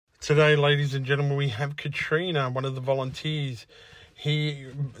Today, ladies and gentlemen, we have Katrina, one of the volunteers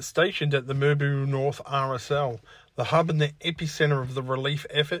here stationed at the Merbau North RSL, the hub and the epicentre of the relief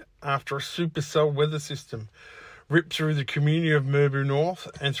effort after a supercell weather system ripped through the community of Merbau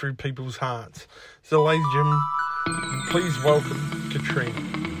North and through people's hearts. So, ladies and gentlemen, please welcome Katrina.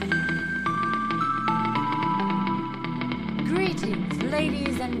 Greetings,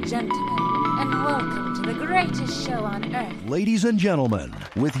 ladies and gentlemen, and welcome to the greatest show on earth. Ladies and gentlemen,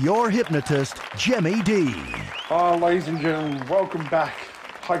 with your hypnotist, Jemmy D. Ladies and gentlemen, welcome back.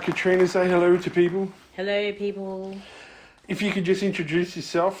 Hi, Katrina. Say hello to people. Hello, people. If you could just introduce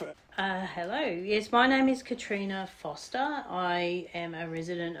yourself. Hello. Yes, my name is Katrina Foster. I am a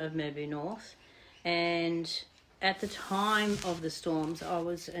resident of Merbau North, and at the time of the storms, I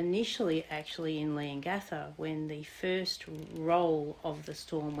was initially actually in Leongatha when the first roll of the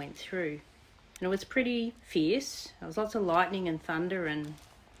storm went through. And it was pretty fierce. There was lots of lightning and thunder and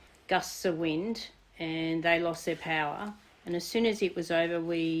gusts of wind, and they lost their power. And as soon as it was over,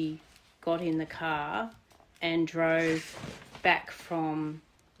 we got in the car and drove back from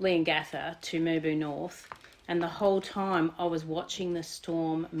Leongatha to Merbau North. And the whole time I was watching the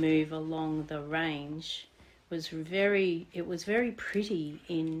storm move along the range. It was very pretty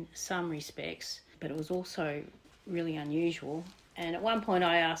in some respects, but it was also really unusual. And at one point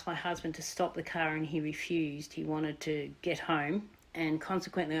I asked my husband to stop the car and he refused. He wanted to get home, and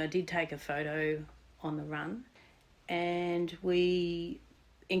consequently I did take a photo on the run. And we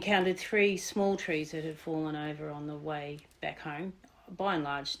encountered 3 small trees that had fallen over on the way back home. By and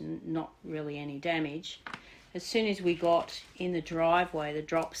large, not really any damage. As soon as we got in the driveway, the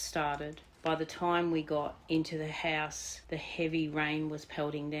drops started. By the time we got into the house, the heavy rain was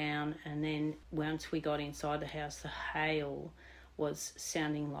pelting down, and then once we got inside the house, the hail was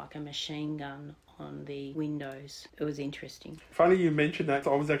sounding like a machine gun on the windows. It was interesting. Funny you mentioned that.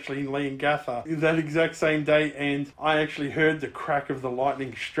 I was actually in Leongatha that exact same day, and I actually heard the crack of the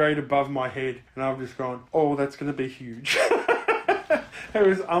lightning straight above my head, and I've just gone, oh, that's going to be huge. It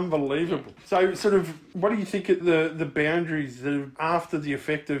was unbelievable. So, sort of, what do you think of the boundaries that after the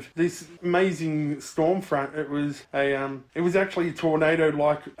effect of this amazing storm front? It was actually a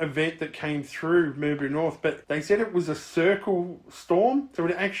tornado-like event that came through Merbau North, but they said it was a circle storm, so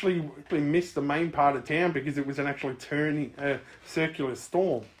it actually missed the main part of town because it was an actually turning circular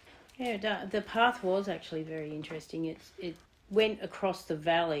storm. Yeah, the path was actually very interesting. It went across the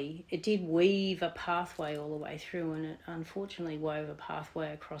valley. It did weave a pathway all the way through, and it unfortunately wove a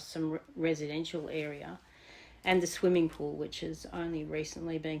pathway across some residential area and the swimming pool, which has only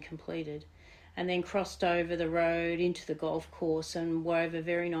recently been completed, and then crossed over the road into the golf course and wove a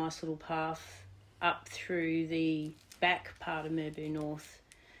very nice little path up through the back part of Merbau North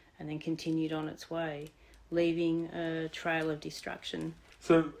and then continued on its way, leaving a trail of destruction.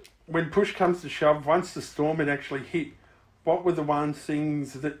 So when push comes to shove, once the storm had actually hit, what were the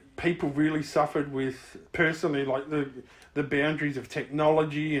things that people really suffered with personally, like the boundaries of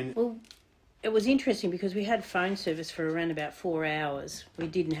technology? And well, it was interesting because we had phone service for around about 4 hours. We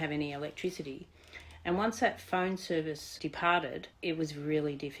didn't have any electricity. And once that phone service departed, it was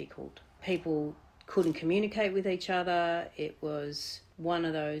really difficult. People couldn't communicate with each other. It was one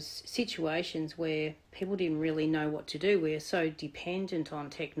of those situations where people didn't really know what to do. We're so dependent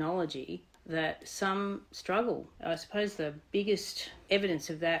on technology that some struggle. I suppose the biggest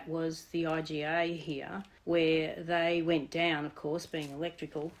evidence of that was the IGA here, where they went down, of course, being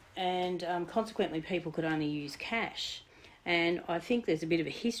electrical, and consequently people could only use cash. And I think there's a bit of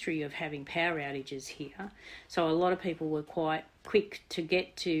a history of having power outages here, so a lot of people were quite quick to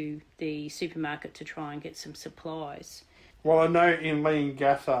get to the supermarket to try and get some supplies. Well, I know in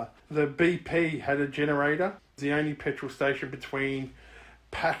Leongatha, the BP had a generator. The only petrol station between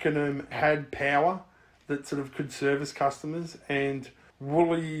Pakenham had power that sort of could service customers, and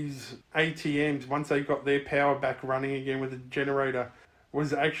Woolies ATMs, once they got their power back running again with the generator,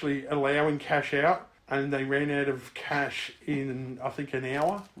 was actually allowing cash out, and they ran out of cash in, I think, an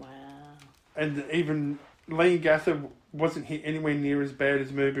hour. Wow. And even Leongatha wasn't hit anywhere near as bad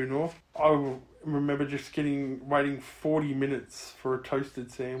as Merbau North. I remember just waiting 40 minutes for a toasted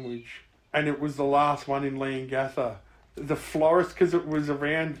sandwich, and it was the last one in Leongatha. The florist, because it was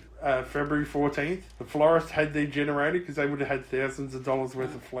around February 14th, the florist had their generator because they would have had thousands of dollars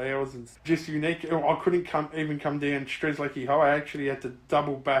worth of flowers, and just unique. I couldn't come down Strzelecki Ho. I actually had to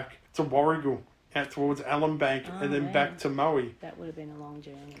double back to Warragul, out towards Allenbank, and then back to Moe. That would have been a long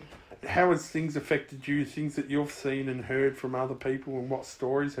journey. How has things affected you, things that you've seen and heard from other people, and what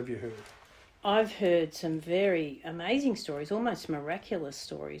stories have you heard? I've heard some very amazing stories, almost miraculous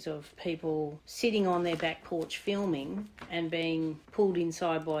stories of people sitting on their back porch filming and being pulled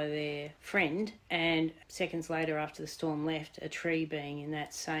inside by their friend, and seconds later after the storm left, a tree being in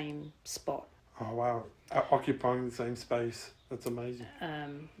that same spot. Oh, wow. Occupying the same space. That's amazing.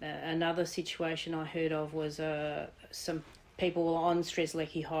 Another situation I heard of was some people on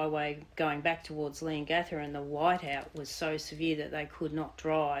Strzelecki Highway going back towards Leongatha, and the whiteout was so severe that they could not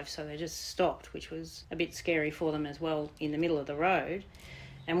drive, so they just stopped, which was a bit scary for them as well, in the middle of the road.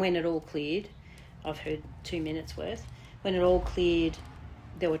 And when it all cleared, I've heard 2 minutes worth, when it all cleared,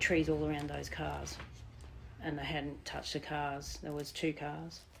 there were trees all around those cars, and they hadn't touched the cars. There was 2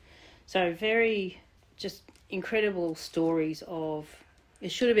 cars. So very just incredible stories of, there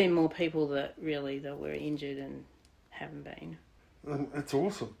should have been more people that were injured and haven't been. That's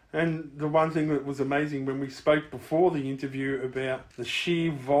awesome. And the one thing that was amazing when we spoke before the interview about the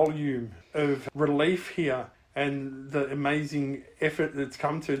sheer volume of relief here and the amazing effort that's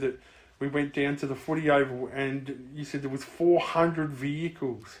come to, that we went down to the footy oval and you said there was 400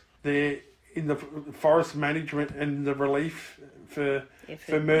 vehicles there in the forest management and the relief for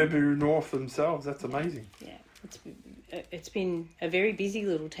Merbau North themselves. That's amazing. Yeah, it's been a very busy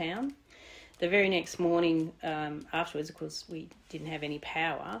little town. The very next morning afterwards, of course, we didn't have any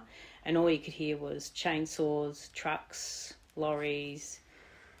power, and all you could hear was chainsaws, trucks, lorries.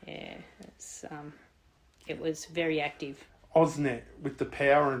 Yeah, it was very active. AusNet with the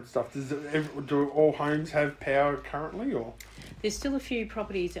power and stuff. Do all homes have power currently, or? There's still a few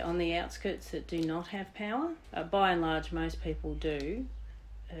properties on the outskirts that do not have power. By and large, most people do.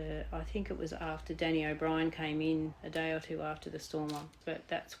 I think it was after Danny O'Brien came in a day or two after the storm, but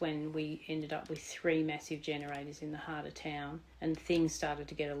that's when we ended up with 3 massive generators in the heart of town, and things started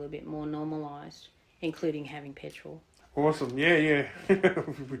to get a little bit more normalised, including having petrol. Awesome, yeah.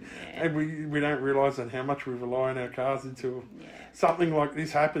 And we don't realise that how much we rely on our cars until something like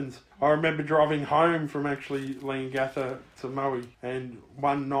this happens. I remember driving home from actually Leongatha to Moe, and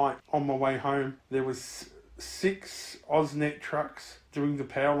one night on my way home there was 6 AusNet trucks doing the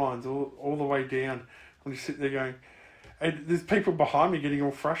power lines all the way down. I'm just sitting there going, and there's people behind me getting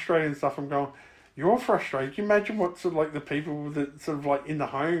all frustrated and stuff. I'm going, you're frustrated. Can you imagine what sort of like the people that sort of like in the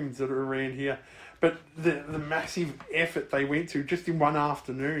homes that are around here? But the massive effort they went to just in one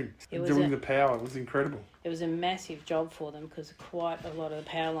afternoon doing the power, it was incredible. It was a massive job for them because quite a lot of the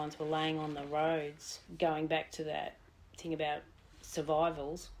power lines were laying on the roads. Going back to that thing about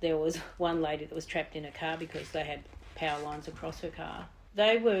survivals, there was one lady that was trapped in a car because they had power lines across her car.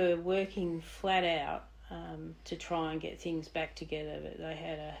 They were working flat out to try and get things back together, but they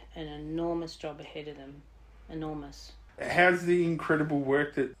had an enormous job ahead of them. Enormous. How's the incredible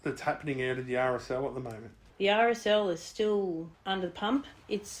work that's happening out of the RSL at the moment? The RSL is still under the pump.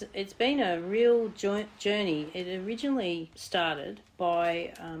 It's been a real journey. It originally started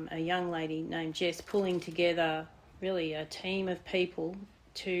by a young lady named Jess pulling together really a team of people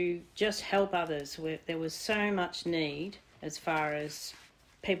to just help others. There was so much need as far as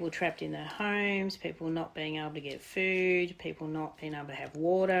people trapped in their homes, people not being able to get food, people not being able to have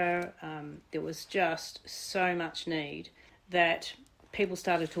water. There was just so much need that people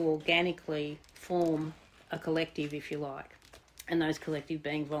started to organically form a collective, if you like, and those collective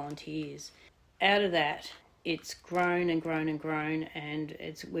being volunteers. Out of that, it's grown and grown and grown, and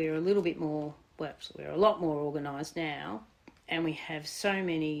we're a lot more organised now, and we have so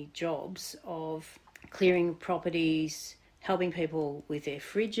many jobs of clearing properties, helping people with their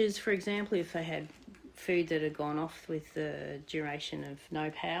fridges, for example, if they had food that had gone off with the duration of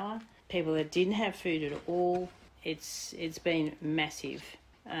no power. People that didn't have food at all, it's been massive.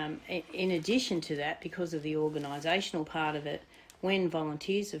 In addition to that, because of the organisational part of it, when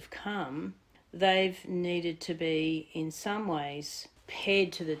volunteers have come, they've needed to be, in some ways,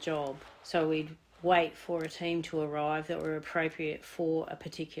 paired to the job. So we'd wait for a team to arrive that were appropriate for a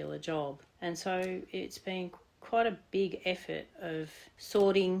particular job. And so it's been quite a big effort of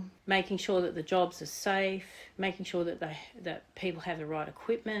sorting, making sure that the jobs are safe, making sure that people have the right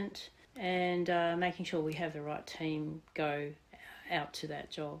equipment, and making sure we have the right team go out to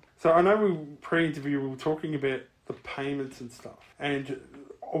that job. So I know pre-interview we were talking about the payments and stuff, and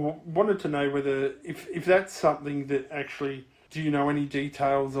I wanted to know whether if that's something that actually, do you know any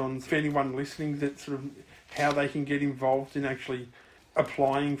details on, for anyone listening, that sort of how they can get involved in actually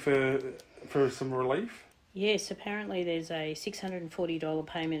applying for some relief? Yes, apparently there's a $640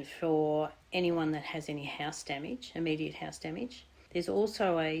 payment for anyone that has any house damage, immediate house damage. There's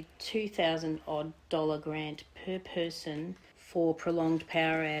also a $2,000 odd grant per person for prolonged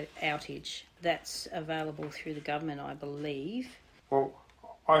power outage. That's available through the government, I believe. Well,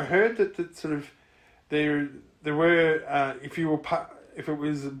 I heard that sort of there were if it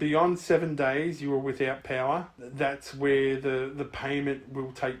was beyond 7 days you were without power, that's where the payment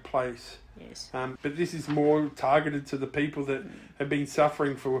will take place. Yes. But this is more targeted to the people that have been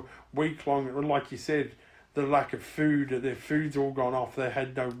suffering for week long, like you said, the lack of food. Their food's all gone off. They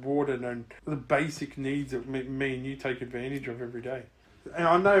had no water, the basic needs that me and you take advantage of every day. And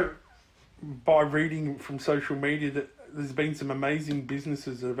I know by reading from social media that there's been some amazing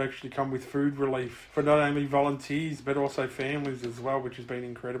businesses that have actually come with food relief for not only volunteers but also families as well, which has been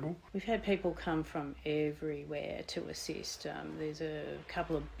incredible. We've had people come from everywhere to assist. There's a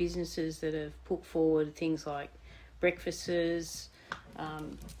couple of businesses that have put forward things like breakfasts,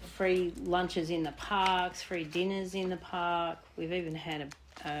 free lunches in the parks, free dinners in the park. We've even had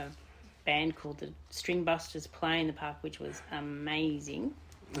a band called the String Busters play in the park, which was amazing.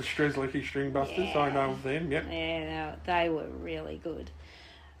 The Strzelecki String Busters, I know of them, yep. Yeah, they were really good.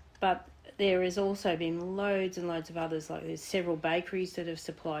 But there has also been loads and loads of others, like there's several bakeries that have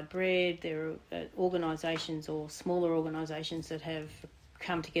supplied bread. There are organisations or smaller organisations that have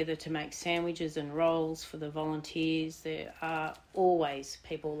come together to make sandwiches and rolls for the volunteers. There are always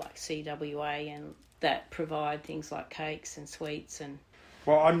people like CWA and that provide things like cakes and sweets. And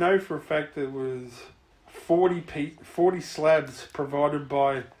well, I know for a fact there was 40 slabs provided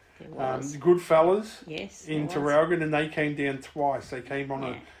by Goodfellas in Traralgon, and they came down twice. They came on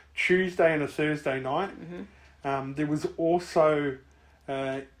a Tuesday and a Thursday night. Mm-hmm. There was also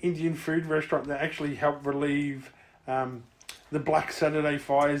Indian food restaurant that actually helped relieve the Black Saturday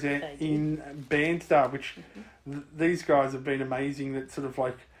fires out in Bairnsdale, which these guys have been amazing. That sort of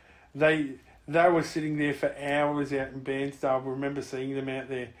like they were sitting there for hours out in Bairnsdale. I remember seeing them out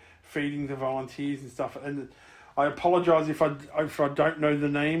there feeding the volunteers and stuff. And I apologise if I don't know the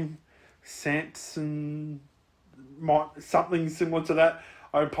name, Samson, something similar to that.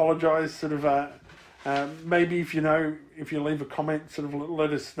 I apologise. Sort of maybe if you leave a comment, sort of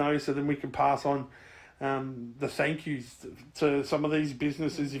let us know so then we can pass on the thank yous to some of these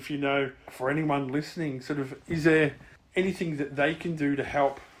businesses. If you know, for anyone listening, sort of, is there anything that they can do to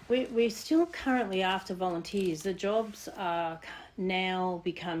help? We're still currently after volunteers. The jobs are now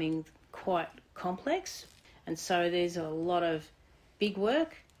becoming quite complex, and so there's a lot of big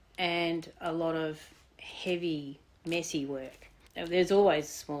work and a lot of heavy, messy work. There's always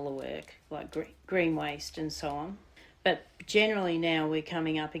smaller work like green waste and so on, but generally now we're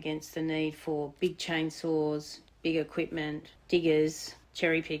coming up against the need for big chainsaws, big equipment, diggers,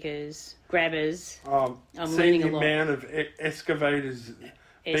 cherry pickers, grabbers. I'm seeing the amount of excavators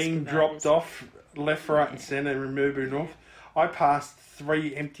being dropped off left, right and centre in Merbau North. I passed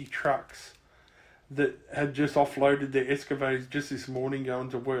 3 empty trucks that had just offloaded their excavators just this morning going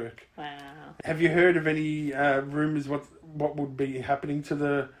to work. Wow. Have you heard of any rumours what would be happening to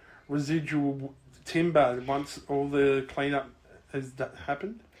the residual timber once all the cleanup has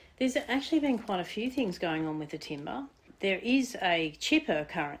happened? There's actually been quite a few things going on with the timber. There is a chipper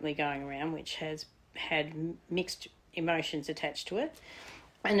currently going around which has had mixed emotions attached to it.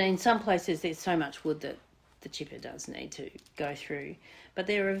 And in some places there's so much wood that the chipper does need to go through. But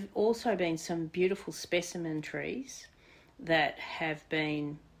there have also been some beautiful specimen trees that have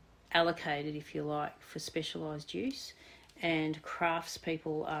been allocated, if you like, for specialised use. And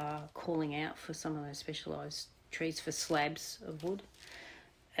craftspeople are calling out for some of those specialised trees for slabs of wood.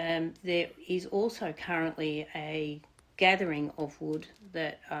 There is also currently a gathering of wood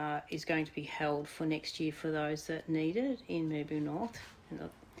that is going to be held for next year for those that need it in Merbau North.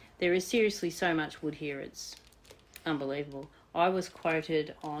 There is seriously so much wood here, it's unbelievable. I was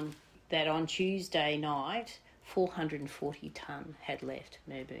quoted on Tuesday night, 440 tonne had left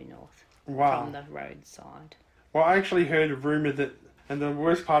Merbau North from the roadside. Well, I actually heard a rumour that, and the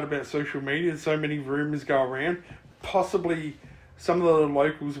worst part about social media, so many rumours go around, possibly some of the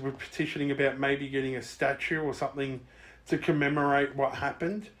locals were petitioning about maybe getting a statue or something to commemorate what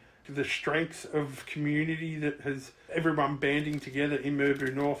happened. The strength of community that has everyone banding together in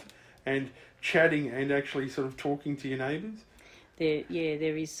Merbau North and chatting and actually sort of talking to your neighbours. There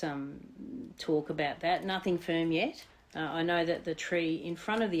is some talk about that. Nothing firm yet. I know that the tree in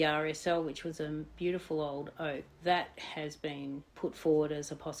front of the RSL, which was a beautiful old oak, that has been put forward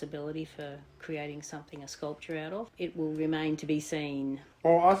as a possibility for creating something, a sculpture out of. It will remain to be seen.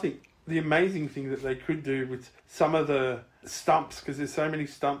 Well, I think the amazing thing that they could do with some of the stumps, because there's so many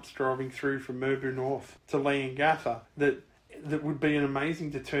stumps driving through from Merbau North to Leongatha, that would be an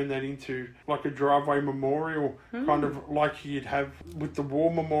amazing to turn that into like a driveway memorial, kind of like you'd have with the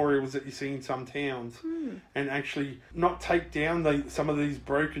war memorials that you see in some towns, and actually not take down some of these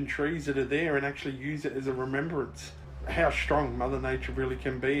broken trees that are there and actually use it as a remembrance how strong Mother Nature really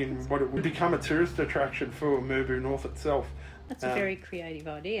can be and what it would become a tourist attraction for Merbau North itself. That's a very creative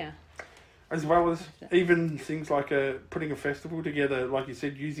idea. As well as even things like putting a festival together, like you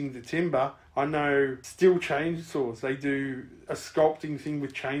said, using the timber. I know Steel Chainsaws, they do a sculpting thing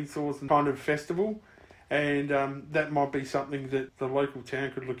with chainsaws and kind of festival. And that might be something that the local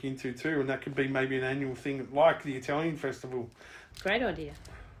town could look into too. And that could be maybe an annual thing like the Italian festival. Great idea.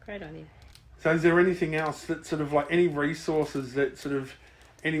 Great idea. So is there anything else that sort of like any resources that sort of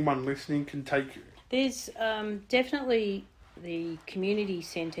anyone listening can take? There's definitely the community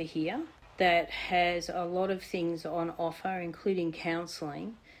centre here that has a lot of things on offer, including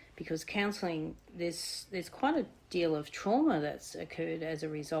counselling, because counselling, there's quite a deal of trauma that's occurred as a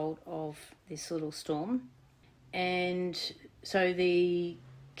result of this little storm. And so there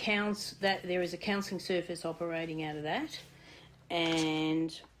is a counselling service operating out of that.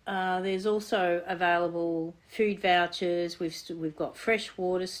 And there's also available food vouchers. We've got fresh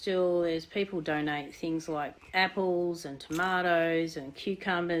water still. There's people donate things like apples and tomatoes and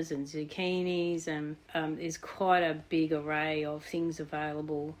cucumbers and zucchinis, and there's quite a big array of things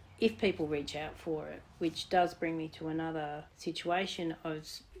available if people reach out for it, which does bring me to another situation.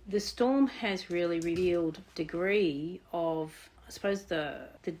 The storm has really revealed degree of, I suppose, the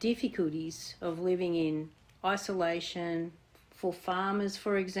difficulties of living in isolation. For farmers,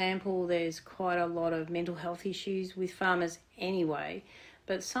 for example, there's quite a lot of mental health issues with farmers anyway,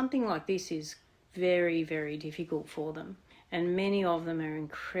 but something like this is very, very difficult for them, and many of them are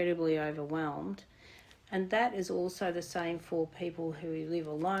incredibly overwhelmed. And that is also the same for people who live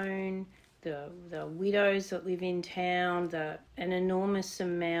alone, the widows that live in town, an enormous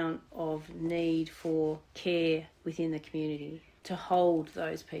amount of need for care within the community to hold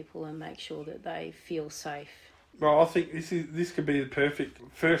those people and make sure that they feel safe. Well, I think this could be the perfect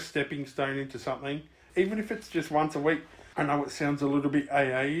first stepping stone into something, even if it's just once a week. I know it sounds a little bit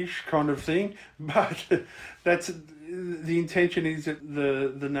AA-ish kind of thing, but that's the intention. Is that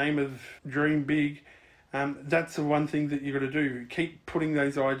the name of Dream Big. That's the one thing that you've got to do. Keep putting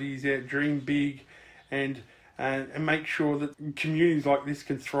those ideas out, dream big, and make sure that communities like this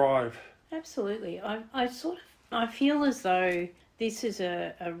can thrive. Absolutely. I feel as though this is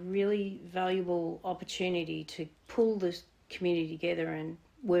a really valuable opportunity to pull this community together and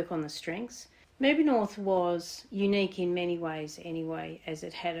work on the strengths. Merbau North was unique in many ways anyway, as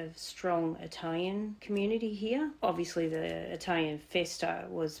it had a strong Italian community here. Obviously the Italian Festa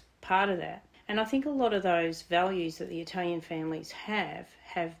was part of that. And I think a lot of those values that the Italian families have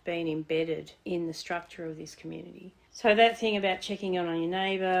been embedded in the structure of this community. So that thing about checking on your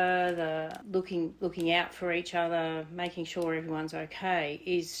neighbour, the looking out for each other, making sure everyone's okay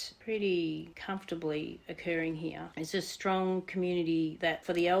is pretty comfortably occurring here. It's a strong community that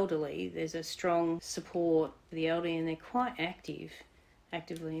for the elderly, there's a strong support for the elderly, and they're quite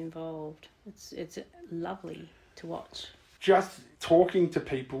actively involved. It's lovely to watch. Just talking to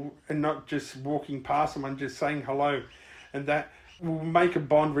people and not just walking past them and just saying hello, and that will make a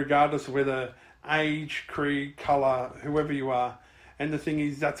bond regardless of whether age, creed, colour, whoever you are. And the thing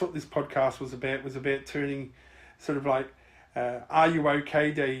is, that's what this podcast was about turning sort of like Are You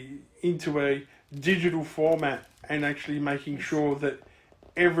OK Day into a digital format and actually making sure that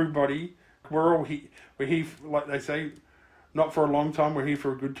everybody, we're here, like they say, not for a long time, we're here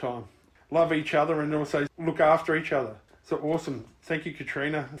for a good time. Love each other and also look after each other. So awesome. Thank you,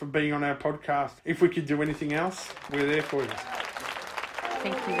 Katrina, for being on our podcast. If we could do anything else, we're there for you.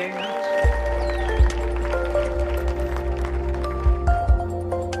 Thank you very much.